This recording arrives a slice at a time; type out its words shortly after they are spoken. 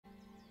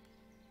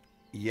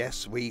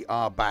Yes, we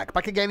are back.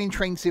 Back again in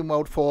Train Sim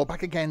World 4.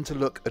 Back again to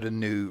look at a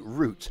new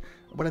route.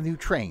 Well, a new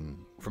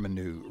train from a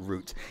new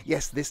route.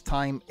 Yes, this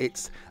time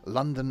it's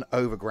London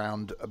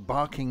Overground,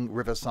 Barking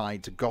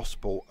Riverside to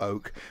Gospel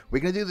Oak. We're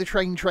going to do the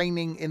train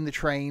training in the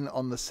train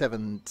on the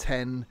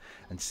 7:10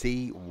 and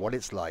see what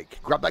it's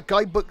like. Grab that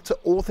guidebook to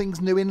all things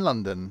new in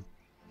London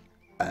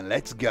and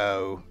let's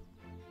go.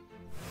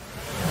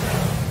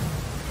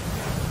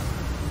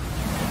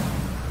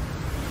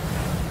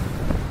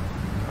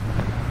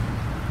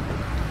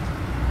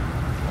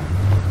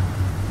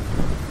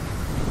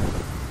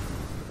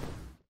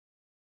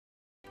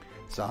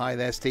 So hi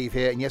there, Steve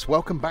here, and yes,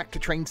 welcome back to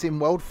Train Sim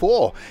World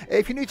 4.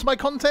 If you're new to my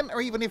content,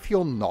 or even if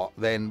you're not,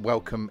 then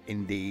welcome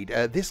indeed.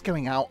 This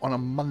going out on a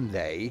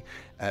Monday,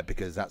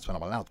 because that's when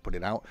I'm allowed to put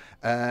it out.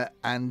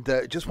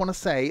 Just want to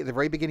say, at the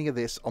very beginning of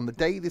this, on the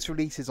day this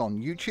releases on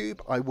YouTube,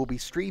 I will be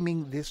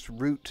streaming this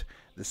route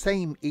the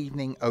same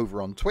evening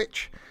over on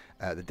Twitch.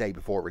 The day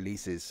before it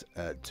releases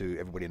to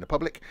everybody in the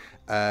public.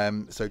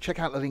 So check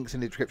out the links in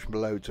the description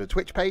below to a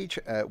Twitch page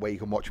where you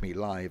can watch me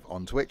live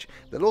on Twitch.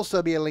 There'll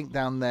also be a link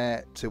down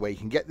there to where you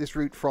can get this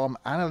route from,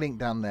 and a link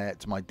down there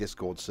to my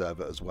Discord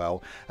server as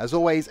well. As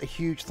always, a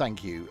huge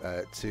thank you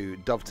to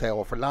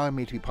Dovetail for allowing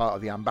me to be part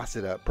of the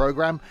Ambassador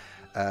program,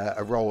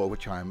 a role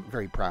which I'm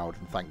very proud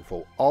and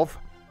thankful of,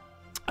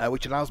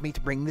 which allows me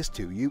to bring this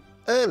to you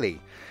early.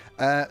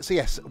 So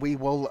yes, we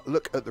will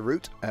look at the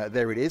route.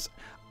 There it is.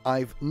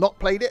 I've not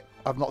played it.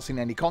 I've not seen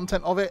any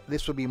content of it.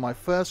 This will be my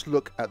first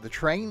look at the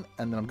train,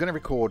 and then I'm going to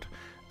record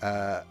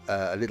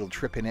a little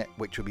trip in it,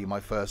 which will be my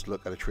first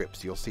look at a trip.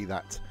 So you'll see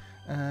that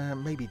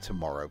maybe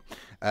tomorrow.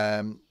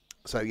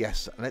 So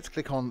yes, let's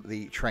click on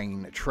the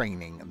train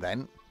training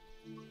then.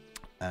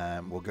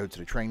 We'll go to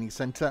the training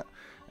centre.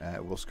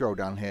 We'll scroll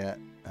down here,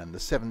 and the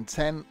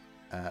 7:10,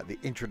 the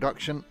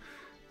introduction,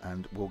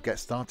 and we'll get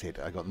started.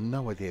 I got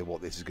no idea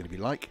what this is going to be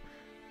like.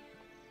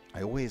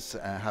 I always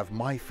have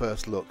my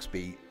first looks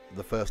be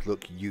the first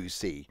look you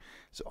see,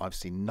 so I've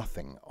seen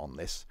nothing on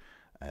this.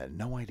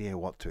 No idea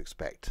what to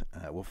expect.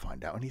 We'll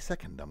find out any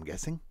second, I'm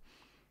guessing.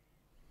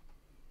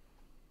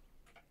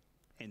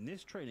 In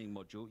this training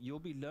module, you'll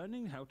be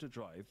learning how to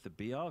drive the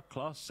BR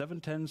Class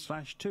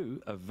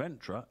 710/2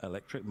 Aventra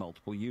electric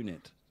multiple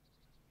unit.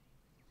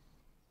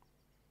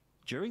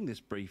 During this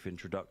brief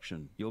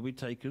introduction, you'll be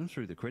taken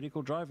through the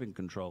critical driving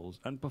controls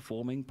and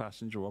performing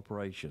passenger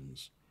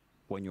operations.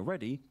 When you're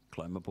ready,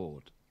 climb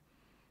aboard.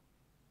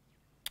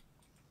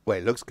 Well,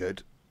 it looks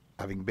good.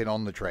 Having been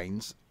on the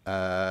trains,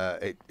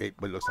 it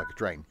looks like a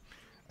train.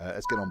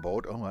 Let's get on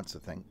board. Oh, that's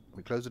the thing.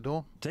 We close the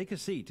door. Take a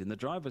seat in the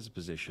driver's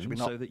position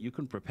so that you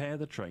can prepare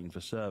the train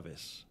for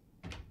service.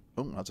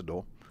 Oh, that's a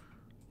door.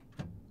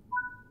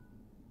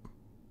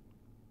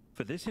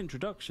 For this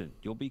introduction,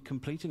 you'll be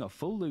completing a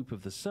full loop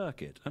of the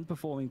circuit and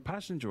performing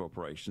passenger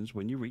operations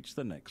when you reach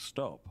the next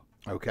stop.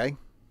 Okay.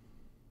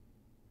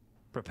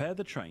 Prepare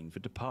the train for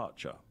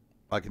departure.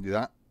 I can do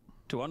that.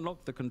 To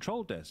unlock the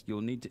control desk,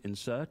 you'll need to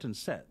insert and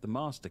set the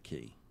master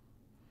key.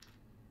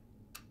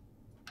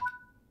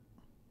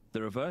 The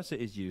reverser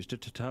is used to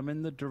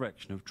determine the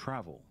direction of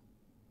travel.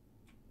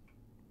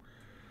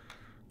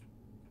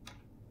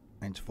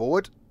 Into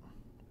forward.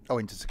 Oh,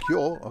 into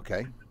secure.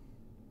 Okay.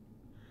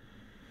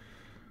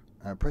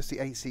 Press the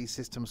AC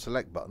system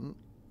select button.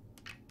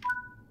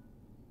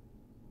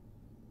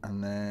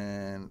 And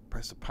then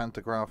press the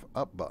pantograph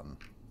up button.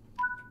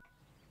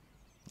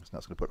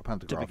 That's going to put the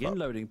pantograph up. To begin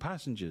loading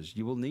passengers,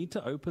 you will need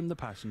to open the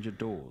passenger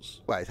doors.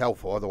 Well, it's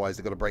helpful, otherwise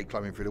they've got to break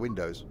climbing through the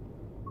windows.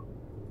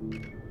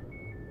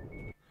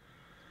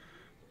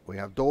 We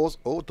have doors.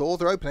 Oh,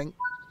 doors are opening.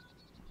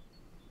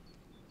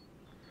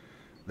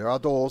 There are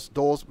doors.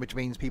 Doors, which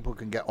means people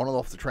can get on and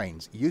off the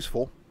trains.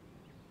 Useful.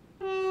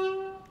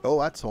 Oh,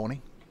 that's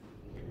horny.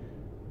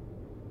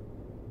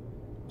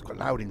 It's quite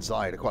loud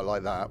inside. I quite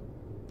like that.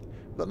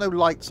 Got no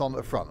lights on at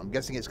the front. I'm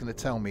guessing it's going to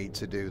tell me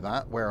to do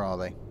that. Where are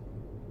they?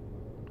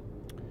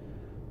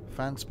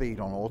 Fan speed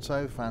on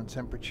auto, fan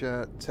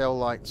temperature, tail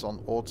lights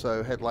on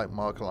auto, headlight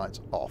marker lights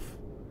off.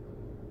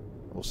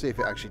 We'll see if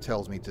it actually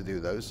tells me to do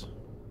those.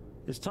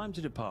 It's time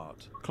to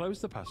depart. Close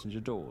the passenger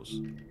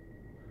doors.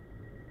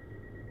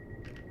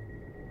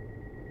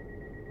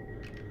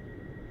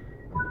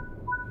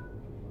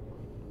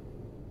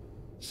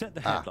 Set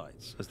the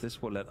headlights, as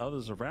this will let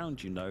others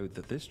around you know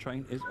that this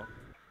train is on.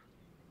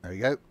 There we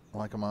go.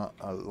 Like my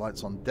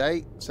lights on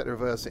day. Set the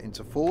reverser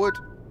into forward.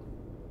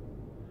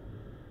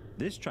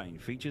 This train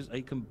features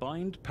a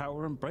combined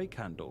power and brake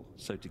handle,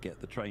 so to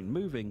get the train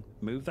moving,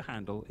 move the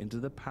handle into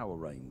the power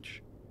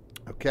range.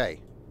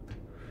 Okay.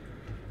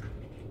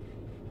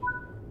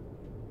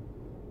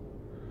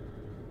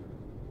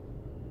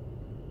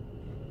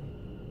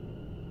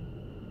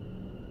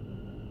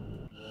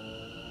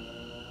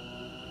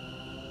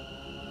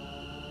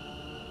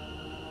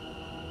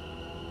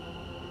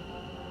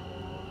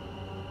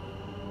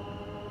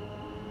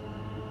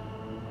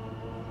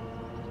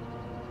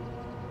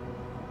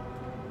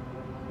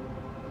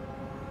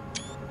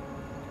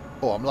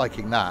 Oh, I'm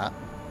liking that.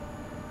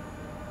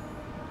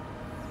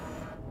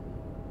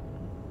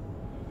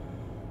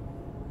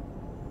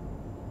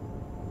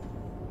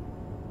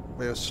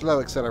 Bit of slow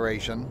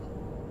acceleration,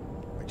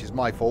 which is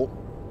my fault.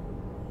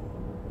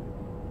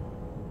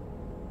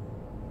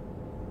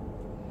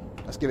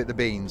 Let's give it the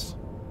beans.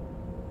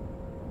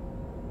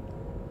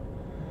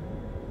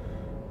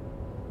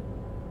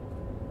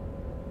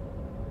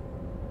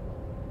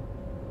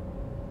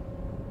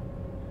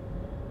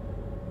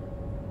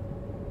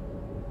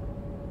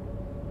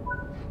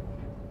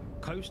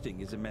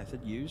 Coasting is a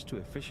method used to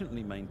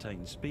efficiently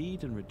maintain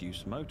speed and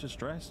reduce motor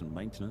stress and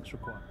maintenance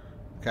requirements.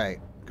 Okay,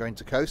 going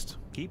to coast.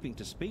 Keeping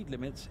to speed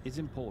limits is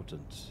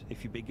important.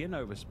 If you begin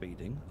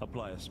overspeeding,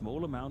 apply a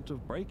small amount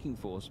of braking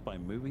force by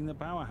moving the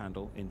power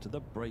handle into the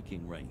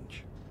braking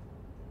range.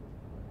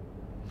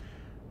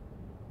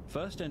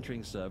 First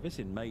entering service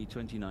in May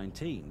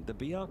 2019, the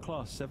BR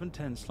Class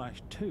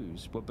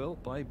 710/2s were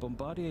built by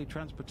Bombardier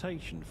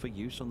Transportation for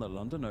use on the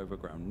London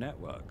Overground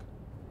network.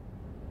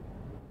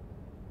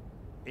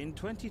 In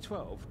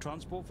 2012,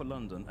 Transport for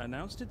London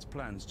announced its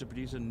plans to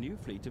produce a new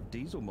fleet of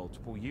diesel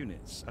multiple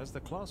units, as the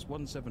Class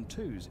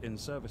 172s in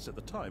service at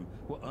the time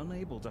were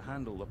unable to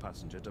handle the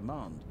passenger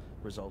demand,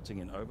 resulting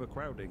in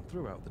overcrowding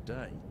throughout the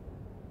day.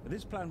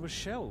 This plan was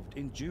shelved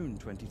in June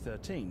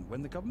 2013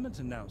 when the government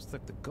announced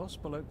that the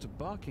Gospel Oak to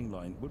Barking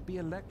line would be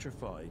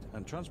electrified,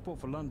 and Transport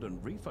for London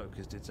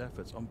refocused its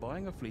efforts on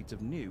buying a fleet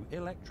of new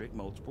electric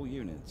multiple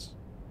units.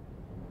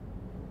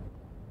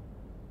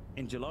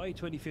 In July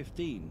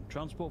 2015,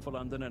 Transport for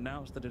London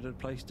announced that it had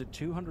placed a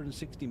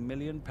 £260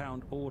 million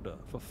order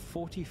for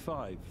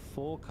 45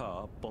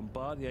 four-car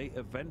Bombardier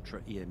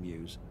Aventra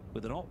EMUs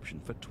with an option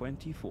for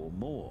 24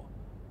 more.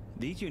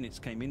 These units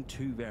came in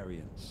two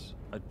variants,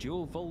 a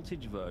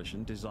dual-voltage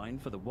version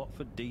designed for the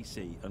Watford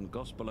DC and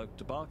Gospel Oak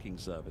to Barking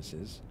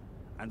services,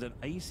 and an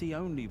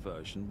AC-only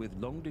version with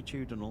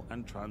longitudinal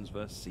and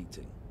transverse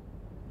seating.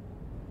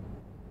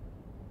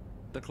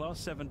 The Class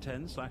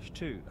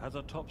 710/2 has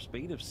a top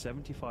speed of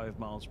 75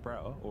 miles per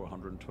hour or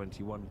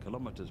 121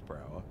 kilometers per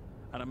hour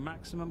and a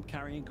maximum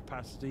carrying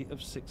capacity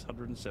of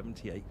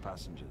 678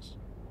 passengers.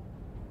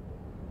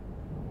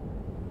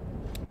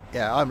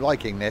 Yeah, I'm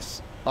liking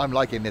this. I'm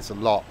liking this a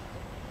lot.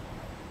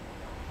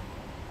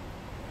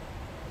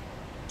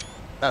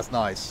 That's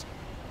nice.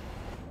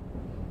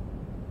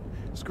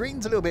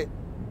 Screen's a little bit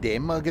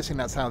dim. I'm guessing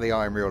that's how they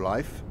are in real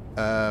life.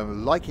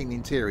 Liking the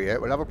interior.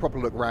 We'll have a proper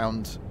look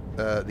round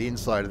the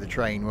inside of the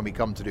train when we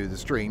come to do the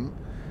stream.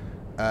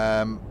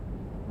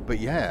 But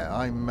yeah,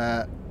 I'm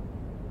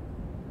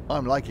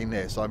liking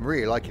this. I'm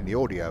really liking the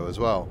audio as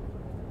well.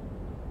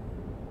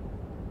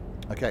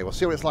 Okay, we'll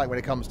see what it's like when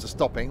it comes to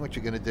stopping, which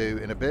you're going to do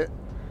in a bit.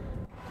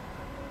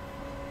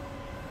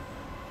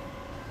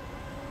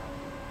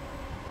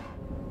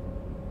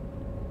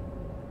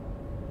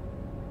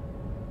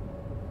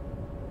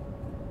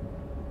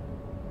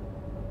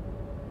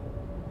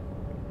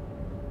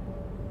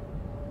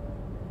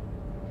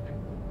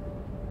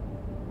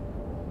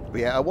 But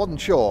yeah, I wasn't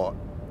sure.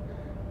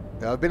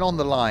 I've been on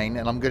the line,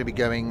 and I'm going to be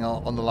going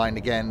on the line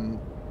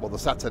again, well, the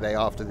Saturday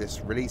after this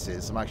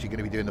releases. I'm actually going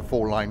to be doing the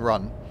 4-line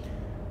run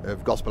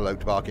of Gospel Oak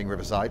to Barking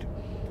Riverside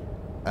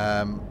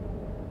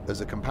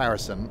as a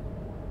comparison.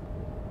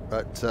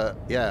 But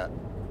yeah,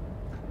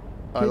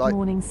 Good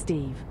morning,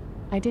 Steve.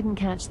 I didn't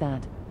catch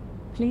that.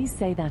 Please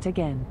say that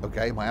again.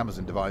 Okay, my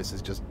Amazon device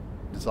has just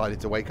decided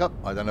to wake up.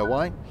 I don't know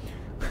why.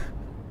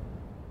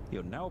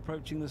 You're now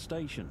approaching the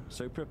station,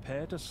 so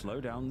prepare to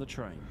slow down the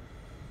train.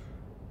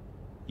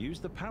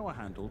 Use the power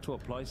handle to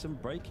apply some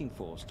braking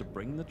force to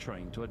bring the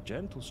train to a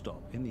gentle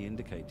stop in the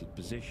indicated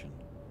position.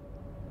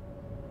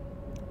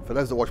 For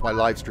those that watch my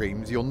live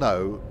streams, you'll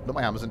know that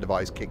my Amazon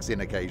device kicks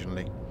in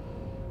occasionally.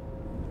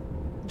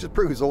 It just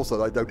proves also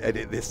that I don't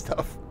edit this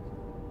stuff.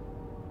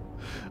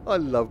 I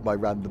love my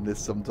randomness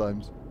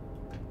sometimes.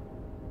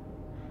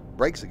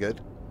 Brakes are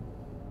good.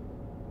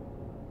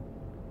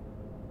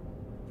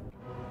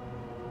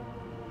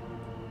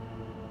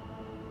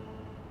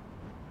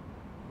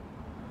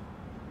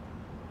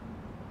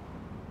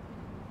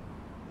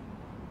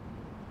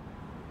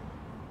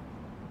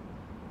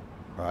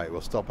 Right,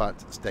 we'll stop at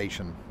the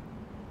station.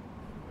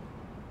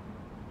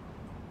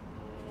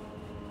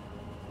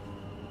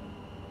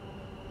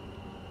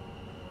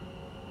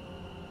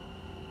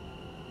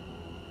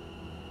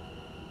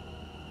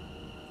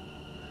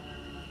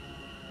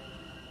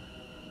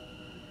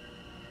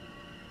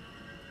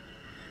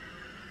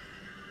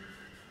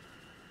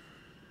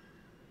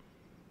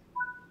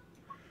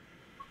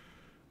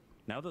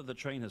 Now that the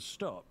train has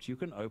stopped, you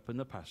can open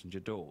the passenger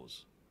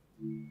doors.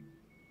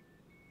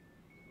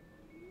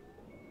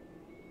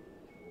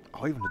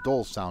 Oh, even the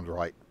doors sound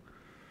right.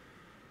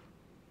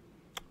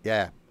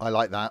 Yeah, I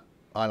like that.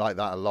 I like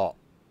that a lot.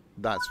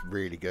 That's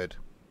really good.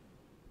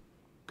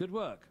 Good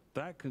work.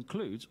 That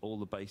concludes all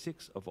the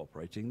basics of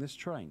operating this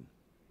train.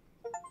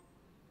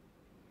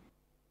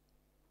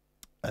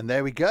 And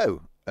there we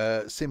go.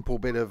 Simple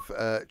bit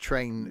of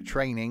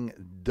training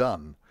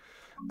done.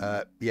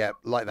 Yeah,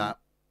 like that.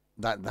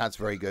 That's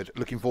very good.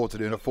 Looking forward to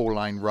doing a full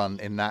line run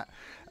in that.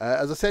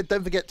 As I said,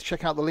 don't forget to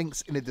check out the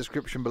links in the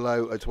description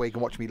below to where you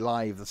can watch me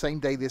live. The same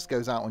day this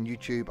goes out on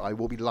YouTube, I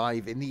will be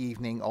live in the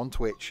evening on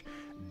Twitch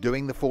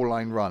doing the full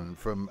line run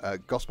from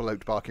Gospel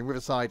Oak Park in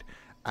Riverside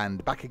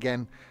and back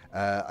again.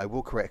 I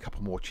will create a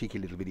couple more cheeky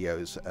little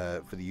videos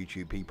for the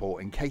YouTube people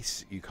in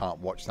case you can't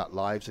watch that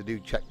live, so do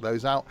check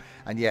those out.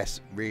 And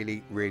yes,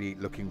 really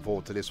looking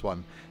forward to this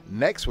one.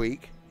 Next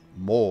week,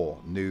 more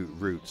new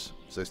routes,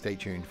 so stay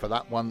tuned for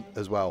that one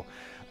as well.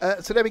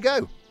 So there we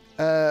go.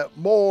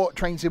 More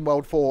Train Sim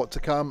World 4 to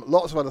come.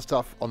 Lots of other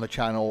stuff on the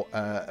channel.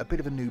 A bit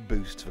of a new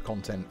boost for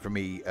content for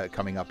me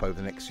coming up over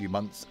the next few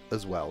months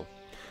as well.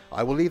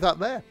 I will leave that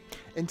there.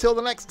 Until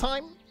the next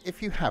time,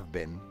 if you have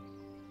been,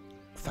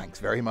 thanks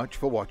very much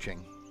for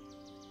watching.